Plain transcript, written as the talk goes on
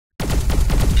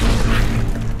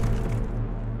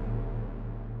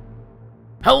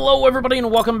Hello everybody and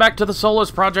welcome back to the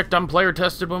Solus Project. I'm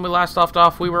PlayerTested. When we last left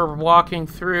off, we were walking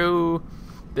through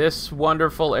this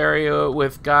wonderful area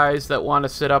with guys that want to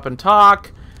sit up and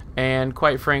talk, and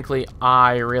quite frankly,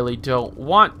 I really don't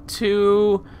want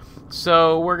to.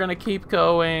 So we're gonna keep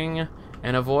going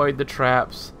and avoid the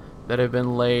traps that have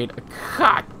been laid.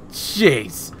 God,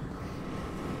 jeez.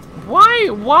 Why?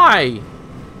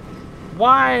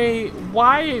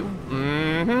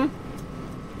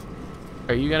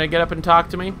 Are you gonna get up and talk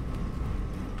to me?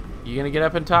 You gonna get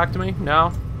up and talk to me?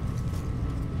 No?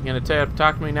 You gonna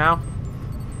talk to me now?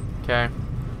 Okay.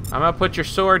 I'm gonna put your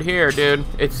sword here, dude.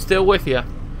 It's still with you.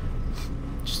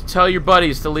 Just tell your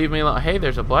buddies to leave me alone. Hey,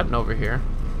 there's a button over here.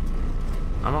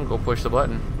 I'm gonna go push the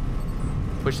button.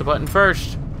 Push the button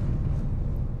first.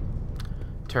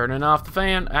 Turning off the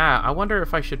fan. I wonder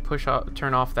if I should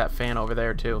turn off that fan over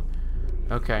there too.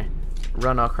 Okay.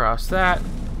 Run across that.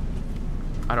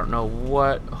 I don't know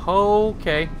what.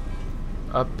 Okay.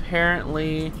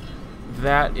 Apparently,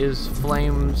 that is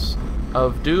Flames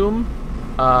of Doom.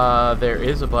 There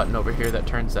is a button over here that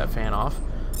turns that fan off.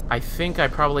 I think I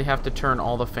probably have to turn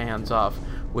all the fans off,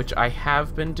 which I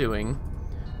have been doing.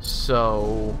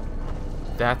 So,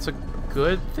 that's a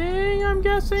good thing, I'm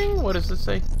guessing? What does this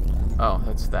say? Oh,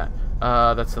 that's that.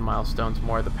 That's the milestones,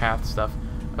 more of the path stuff.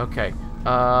 Okay.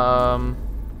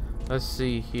 Let's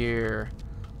see here.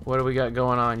 What do we got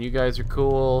going on? You guys are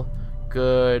cool.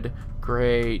 Good.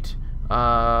 Great.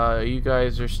 You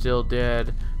guys are still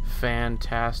dead.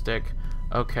 Fantastic.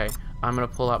 Okay. I'm gonna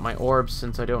pull out my orbs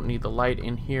since I don't need the light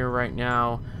in here right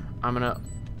now. I'm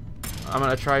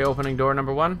gonna try opening door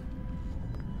number 1.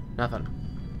 Nothing.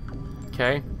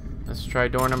 Okay. Let's try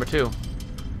door number 2.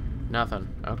 Nothing.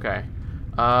 Okay.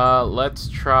 Let's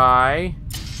try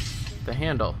the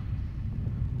handle.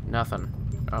 Nothing.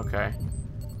 Okay.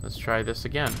 Let's try this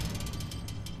again.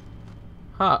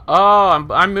 Huh. Oh,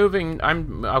 I'm moving.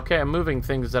 I'm moving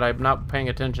things that I'm not paying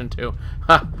attention to.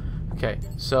 Huh. Okay.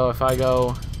 So if I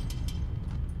go,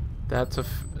 that's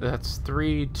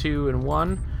 3, 2, and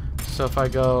 1. So if I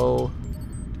go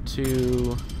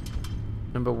to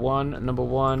number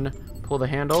one, pull the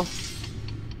handle.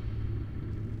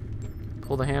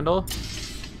 Pull the handle.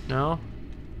 No.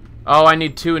 Oh, I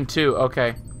need 2 and 2.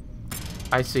 Okay.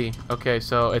 I see. Okay,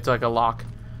 so it's like a lock.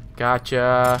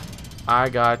 Gotcha. I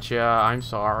gotcha. I'm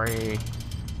sorry.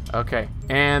 Okay.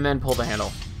 And then pull the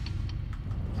handle.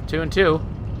 2 and 2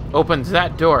 opens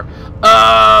that door.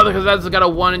 Oh, because that's got a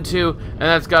 1 and 2, and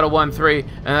that's got a 1, 3,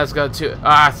 and that's got a 2.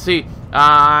 See.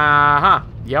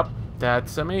 Yep.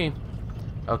 That's me.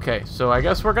 Okay, so I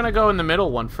guess we're gonna go in the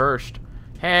middle one first.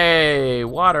 Hey,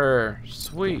 water.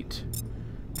 Sweet.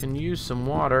 Can use some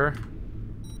water.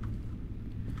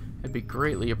 It'd be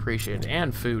greatly appreciated.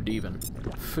 And food, even.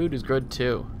 Food is good,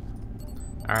 too.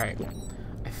 Alright.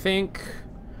 I think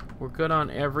we're good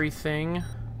on everything.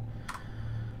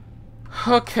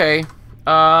 Okay.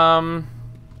 Well,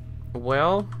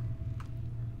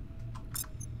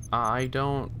 I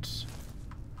don't...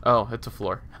 Oh, it's a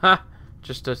floor. Ha!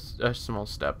 Just a small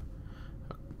step.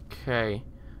 Okay.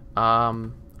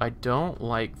 I don't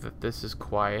like that this is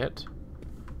quiet.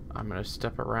 I'm gonna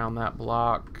step around that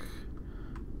block.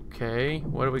 Okay,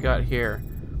 what do we got here?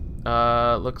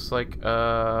 Looks like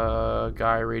a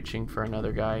guy reaching for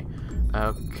another guy.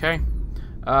 Okay.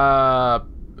 A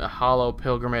hollow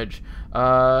pilgrimage.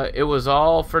 It was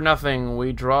all for nothing.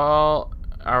 We draw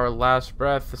our last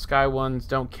breath. The sky ones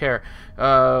don't care.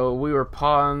 We were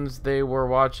pawns. They were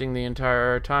watching the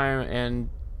entire time and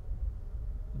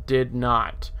did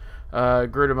not.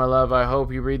 Gruder, my love, I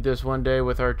hope you read this one day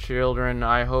with our children.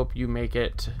 I hope you make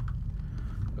it.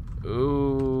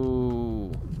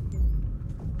 Ooh.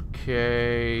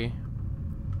 Okay.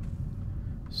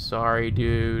 Sorry,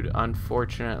 dude.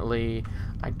 Unfortunately,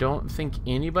 I don't think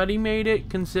anybody made it,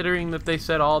 considering that they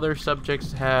said all their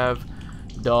subjects have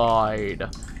died.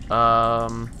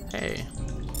 Hey.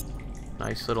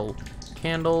 Nice little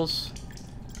candles.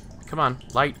 Come on.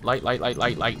 Light, light, light, light,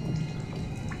 light, light.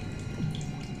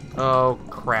 Oh,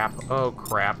 crap. Oh,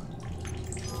 crap.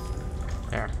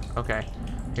 There. Okay.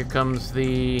 Here comes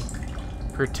the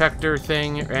protector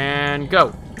thing, and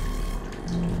go.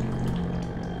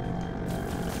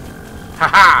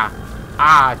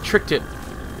 Haha! Tricked it.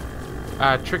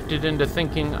 I tricked it into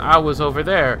thinking I was over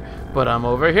there, but I'm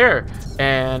over here,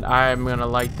 and I'm gonna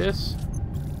light this.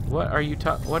 What are you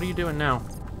doing now?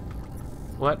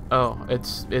 What? Oh,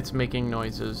 it's making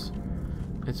noises.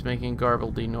 It's making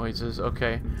garbledy noises.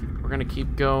 Okay, we're gonna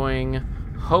keep going.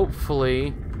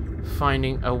 Hopefully,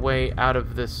 finding a way out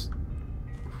of this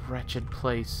wretched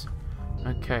place.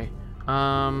 Okay.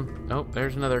 Oh,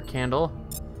 there's another candle.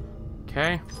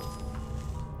 Okay.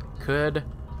 could.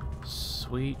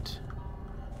 Sweet.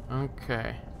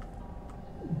 Okay.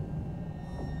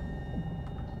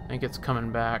 I think it's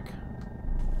coming back.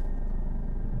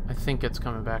 I think it's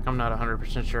coming back. I'm not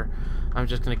 100% sure. I'm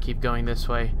just going to keep going this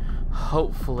way.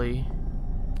 Hopefully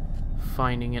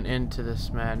finding an end to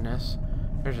this madness.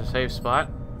 There's a safe spot.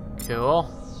 Cool.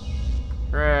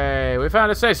 Hooray! We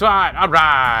found a safe spot!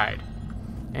 Alright!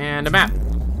 And a map.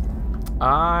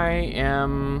 I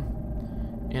am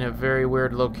in a very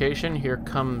weird location. Here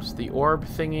comes the orb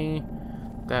thingy.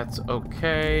 That's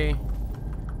okay.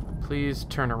 Please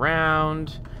turn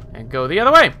around and go the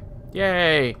other way!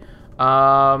 Yay!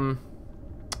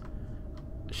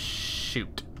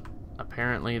 Shoot.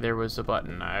 Apparently there was a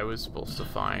button I was supposed to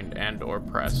find and or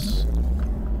press.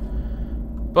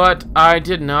 But I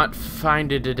did not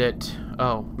find it.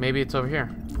 Oh, maybe it's over here.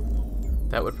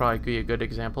 That would probably be a good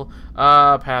example.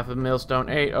 Path of Millstone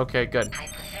 8. Okay, good.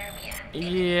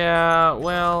 Yeah,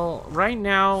 well, right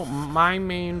now, my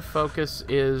main focus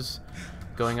is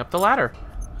going up the ladder.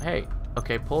 Hey,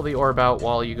 okay, pull the orb out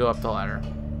while you go up the ladder.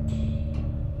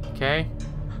 Okay.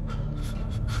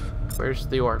 Where's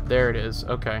the orb? There it is.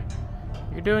 Okay.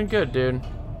 You're doing good, dude.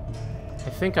 I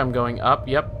think I'm going up.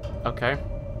 Yep. Okay.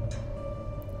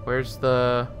 Where's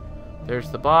the...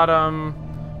 There's the bottom.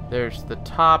 There's the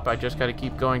top. I just got to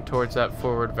keep going towards that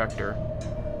forward vector.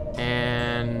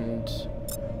 And...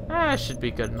 should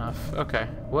be good enough. Okay.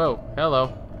 Whoa.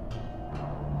 Hello.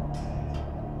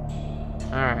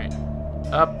 Alright.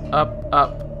 Up, up,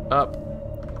 up, up.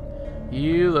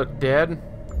 You look dead.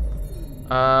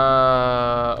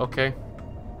 Okay.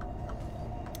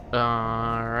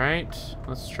 Alright.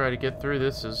 Let's try to get through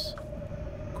this as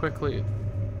quickly.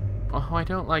 Oh, I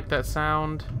don't like that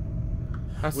sound.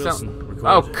 That sound.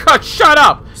 Oh, God, shut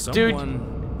up! Dude.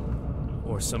 Someone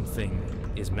or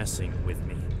something is messing with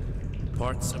me.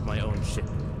 Parts of my own ship.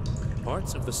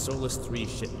 Parts of the Solus 3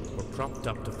 ship were propped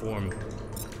up to form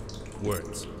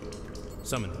words.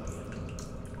 Summon.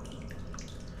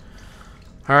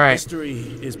 Alright. History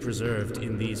is preserved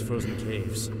in these frozen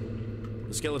caves.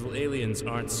 The skeletal aliens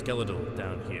aren't skeletal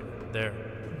down here. They're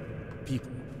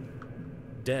people.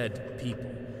 Dead people.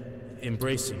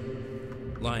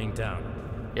 Embracing. Lying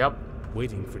down. Yep.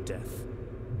 Waiting for death.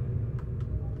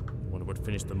 Wonder what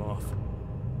finished them off.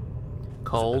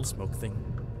 Cold. Was it that smoke thing?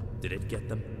 Did it get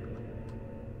them?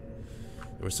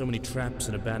 There were so many traps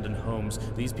and abandoned homes.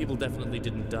 These people definitely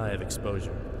didn't die of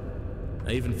exposure.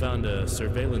 I even found a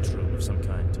surveillance room of some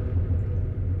kind.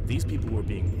 These people were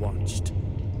being watched.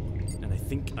 And I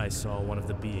think I saw one of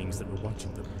the beings that were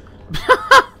watching them.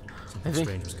 Something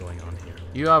strange was going on here.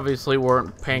 You obviously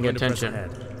weren't paying attention.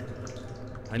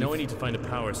 I know I need to find a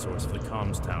power source for the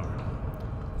comms tower.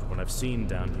 From what I've seen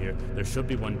down here, there should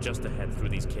be one just ahead through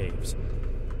these caves.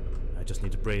 I just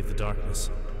need to brave the darkness.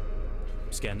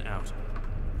 Scan out.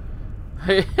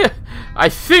 I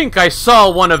think I saw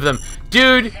one of them.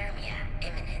 Dude,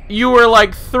 you were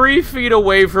like 3 feet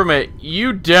away from it.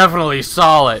 You definitely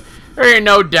saw it. There ain't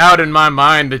no doubt in my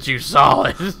mind that you saw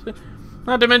it.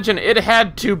 Not to mention, it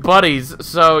had 2 buddies,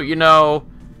 so, you know,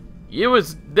 there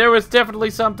was definitely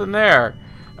something there.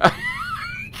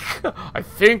 I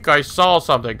think I saw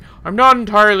something. I'm not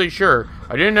entirely sure.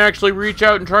 I didn't actually reach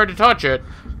out and try to touch it,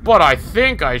 but I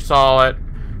think I saw it.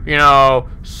 You know,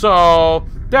 so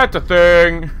that's a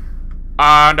thing.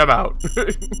 And I'm out.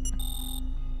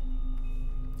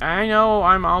 I know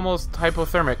I'm almost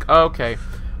hypothermic. Okay.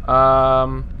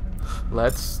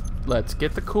 Let's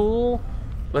get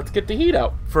the heat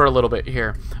out for a little bit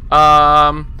here.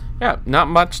 Yeah, not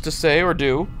much to say or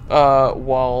do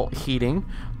while heating,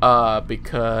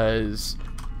 because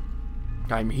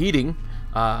I'm heating.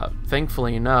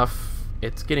 Thankfully enough,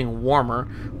 it's getting warmer,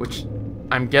 which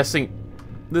I'm guessing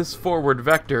this forward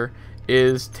vector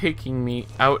is taking me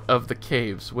out of the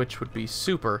caves, which would be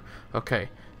super. Okay,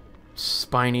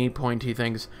 spiny, pointy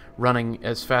things running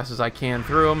as fast as I can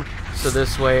through them, so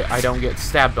this way I don't get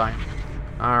stabbed by them.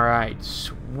 Alright,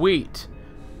 sweet.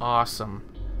 Awesome.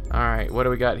 Alright, what do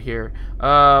we got here?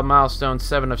 Milestone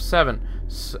 7 of 7.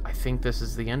 So I think this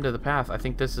is the end of the path. I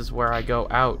think this is where I go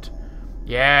out.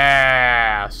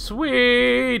 Yeah!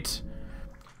 Sweet!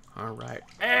 Alright.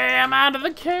 Hey, I'm out of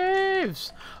the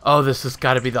caves! Oh, this has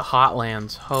got to be the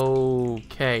Hotlands.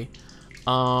 Okay.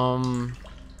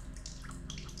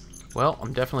 Well,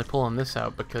 I'm definitely pulling this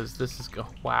out because this is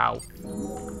wow.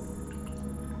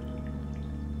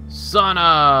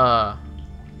 Sauna!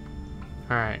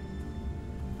 Alright.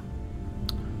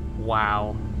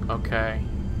 Wow. Okay.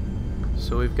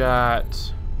 So we've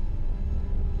got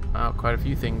quite a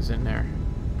few things in there.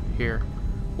 Here.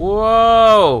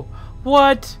 Whoa!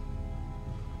 What?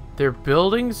 They're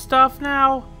building stuff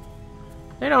now?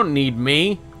 They don't need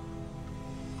me.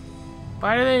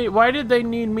 Why did they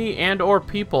need me and or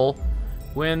people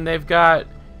when they've got,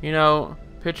 you know,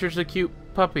 pictures of cute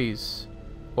puppies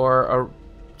or a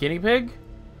guinea pig?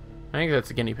 I think that's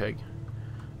a guinea pig.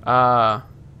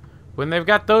 When they've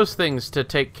got those things to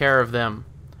take care of them,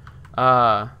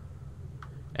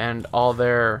 and all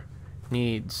their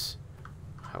needs.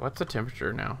 What's the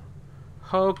temperature now?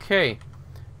 Okay,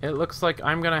 it looks like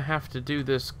I'm gonna have to do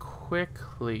this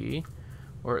quickly,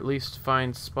 or at least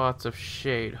find spots of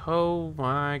shade. Oh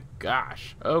my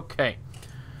gosh. Okay.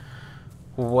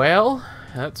 Well,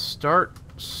 let's start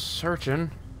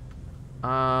searching.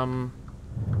 I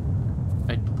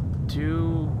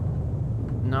do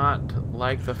not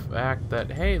like the fact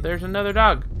that, hey, there's another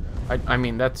dog. I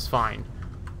mean, that's fine.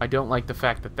 I don't like the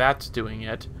fact that that's doing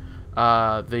it.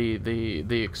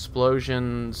 The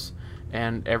explosions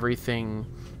and everything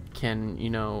can, you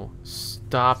know,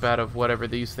 stop out of whatever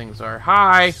these things are.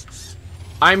 Hi!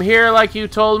 I'm here like you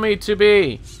told me to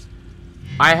be.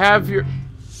 I have your...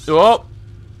 Oh!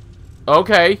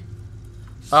 Okay.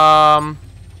 I'm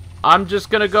just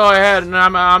gonna go ahead and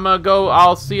I'm gonna go...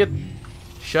 I'll see it...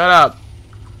 Shut up.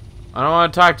 I don't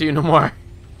want to talk to you no more.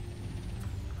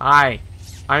 Hi.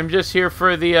 I'm just here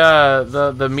for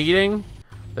the meeting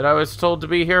that I was told to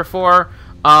be here for.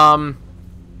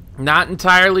 Not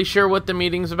entirely sure what the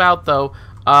meeting's about, though.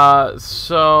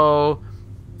 So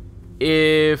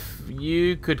if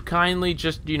you could kindly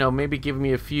just, you know, maybe give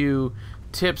me a few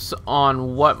tips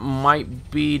on what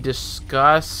might be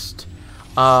discussed,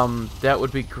 that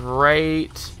would be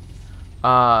great.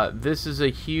 This is a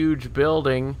huge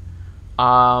building.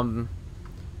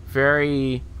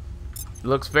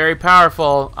 Looks very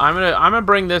powerful. I'm gonna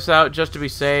bring this out just to be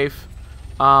safe.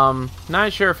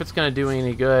 Not sure if it's gonna do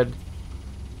any good,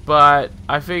 but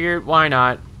I figured why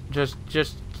not?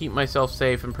 Just keep myself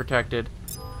safe and protected.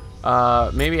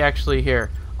 Maybe actually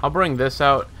here, I'll bring this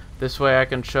out. This way I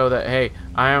can show that, hey,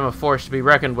 I am a force to be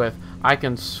reckoned with. I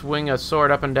can swing a sword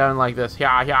up and down like this.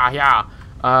 Yeah, yeah,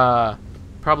 yeah.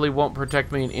 Probably won't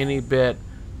protect me in any bit.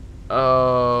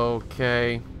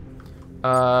 Okay.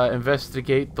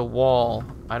 Investigate the wall.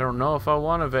 I don't know if I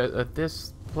want to.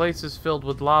 This place is filled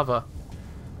with lava.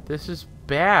 This is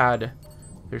bad.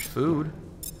 There's food.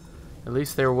 At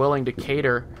least they're willing to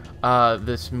cater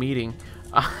this meeting.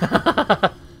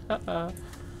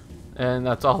 And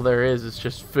that's all there is. It's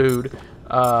just food.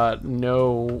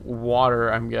 No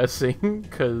water, I'm guessing,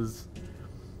 because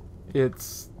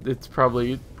it's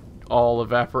probably all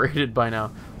evaporated by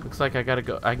now. Looks like I gotta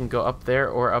go. I can go up there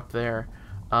or up there.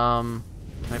 Can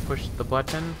I push the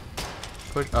button?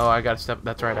 Push. Oh, I gotta step.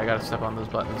 That's right. I gotta step on those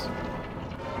buttons.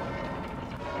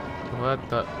 What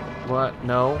the? What?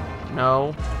 No.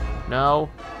 No. No.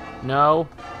 No.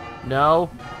 No.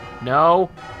 No.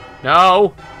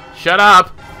 No. Shut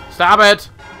up. Stop it.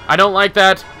 I don't like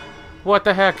that. What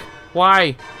the heck?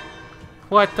 Why?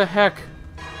 What the heck?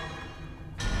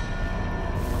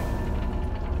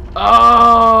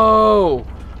 Oh!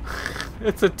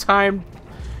 It's a timed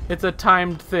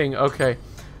thing. Okay.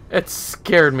 It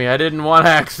scared me. I didn't want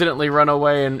to accidentally run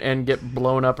away and get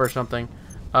blown up or something.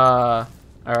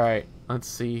 Alright. Let's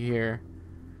see here.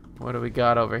 What do we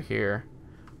got over here?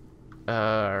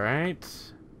 Alright.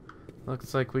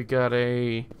 Looks like we got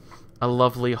a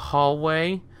lovely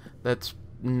hallway that's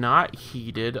not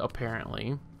heated,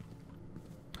 apparently.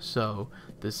 So,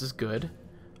 this is good.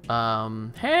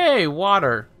 Hey,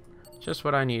 water! Just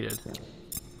what I needed.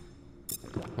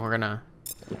 We're gonna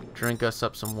drink us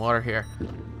up some water here.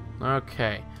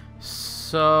 Okay,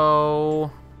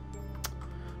 so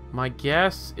my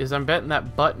guess is I'm betting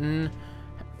that button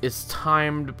is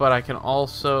timed, but I can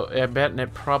also, I'm betting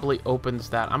it probably opens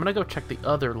that. I'm gonna go check the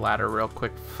other ladder real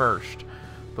quick first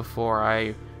before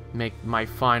I make my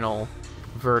final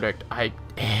verdict. I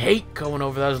hate going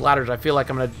over those ladders. I feel like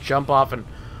I'm gonna jump off and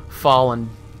fall and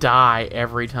die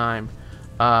every time.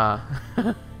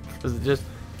 'Cause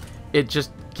it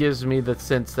just gives me the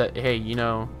sense that, hey, you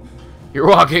know, you're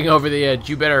walking over the edge.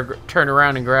 You better turn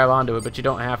around and grab onto it, but you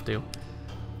don't have to.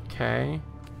 Okay,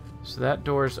 so that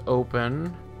door's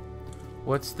open.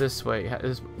 What's this way?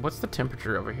 What's the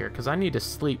temperature over here? Because I need to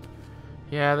sleep.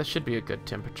 Yeah, that should be a good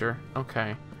temperature.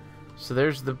 Okay, so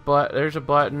there's a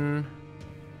button,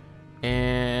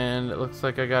 and it looks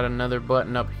like I got another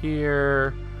button up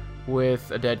here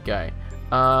with a dead guy.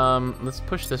 Let's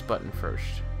push this button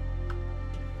first.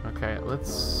 Okay,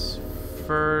 let's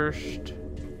first...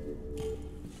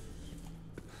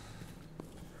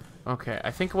 Okay,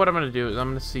 I think what I'm going to do is I'm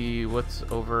going to see what's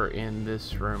over in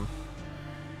this room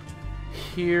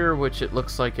here, which it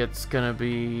looks like it's going to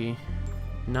be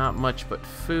Not much but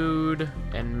food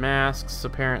and masks,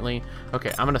 apparently.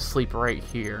 Okay, I'm gonna sleep right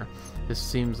here. This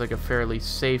seems like a fairly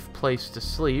safe place to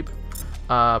sleep.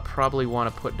 Probably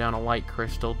want to put down a light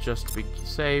crystal just to be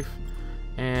safe.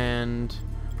 And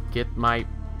get my...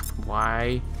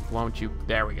 Why won't you...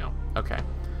 There we go. Okay.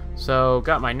 So,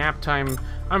 got my nap time.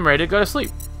 I'm ready to go to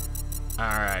sleep.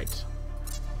 Alright.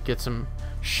 Get some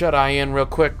shut-eye in real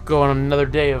quick. Go on another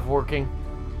day of working.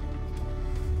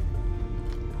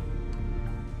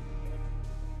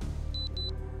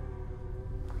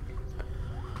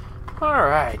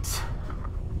 Alright.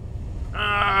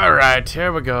 Alright,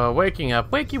 here we go. Waking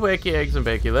up. Wakey, wakey, eggs and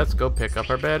bakey. Let's go pick up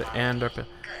our bed and our...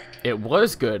 It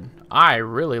was good. I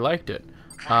really liked it.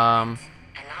 Ha!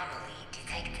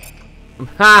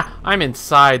 I'm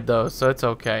inside, though, so it's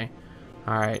okay.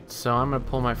 Alright, so I'm going to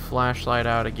pull my flashlight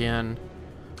out again.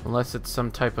 Unless it's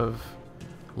some type of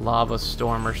lava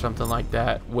storm or something like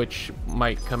that, which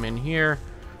might come in here.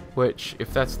 Which,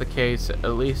 if that's the case, at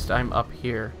least I'm up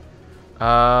here.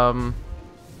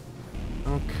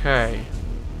 Okay.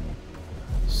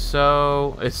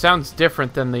 So, it sounds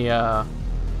different than the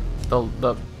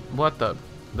what the...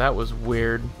 That was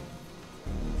weird.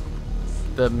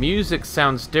 The music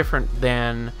sounds different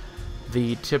than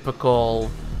the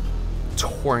typical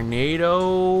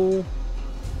tornado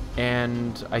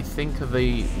and I think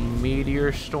the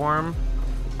meteor storm.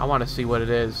 I want to see what it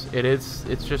is.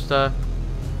 It's just a...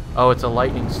 Oh, it's a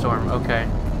lightning storm. Okay.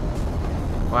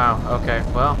 Wow, okay,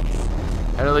 well,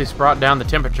 that at least brought down the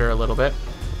temperature a little bit.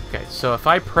 Okay, so if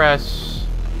I press...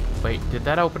 Wait, did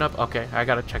that open up? Okay, I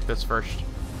gotta check this first.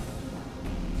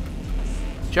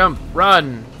 Jump,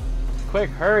 run! Quick,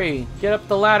 hurry! Get up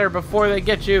the ladder before they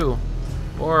get you!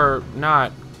 Or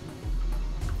not.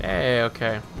 Hey,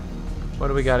 okay. What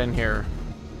do we got in here?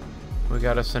 We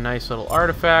got us a nice little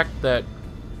artifact that...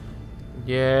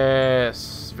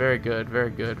 Yes! Very good, very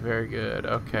good, very good.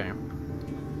 Okay.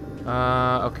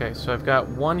 Okay, so I've got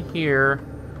one here,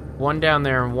 one down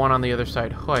there, and one on the other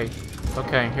side. Hoy.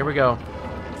 Okay, here we go.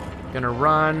 Gonna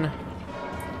run.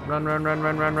 Run, run, run,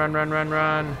 run, run, run, run, run,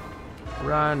 run.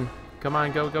 Run. Come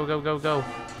on, go, go, go, go, go.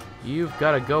 You've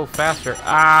gotta go faster.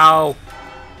 Ow!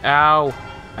 Ow!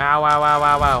 Ow, ow, ow,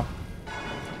 ow, ow.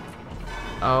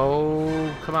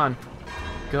 Oh, come on.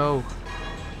 Go.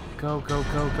 Go, go,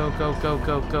 go, go, go, go,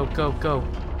 go, go, go, go.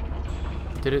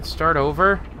 Did it start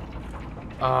over?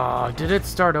 Oh, did it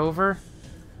start over?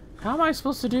 How am I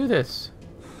supposed to do this?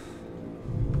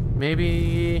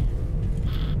 Maybe...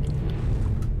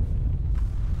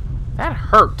 That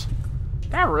hurt.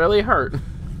 That really hurt.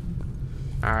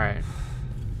 Alright.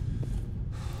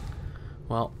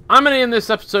 Well, I'm going to end this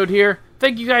episode here.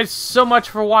 Thank you guys so much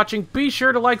for watching. Be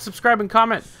sure to like, subscribe, and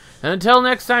comment. And until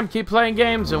next time, keep playing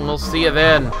games, and we'll see you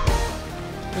then.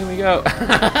 Here we go.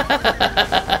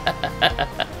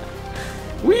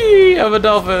 Whee! I'm a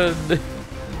dolphin!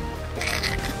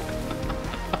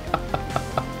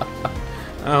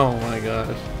 Oh my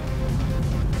gosh.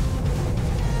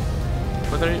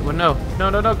 What are you, well, no. No,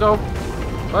 no, no, go.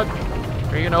 What?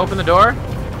 Are you gonna open the door?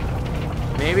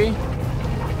 Maybe?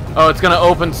 Oh, it's gonna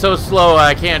open so slow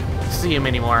I can't see him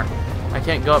anymore. I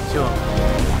can't go up to him.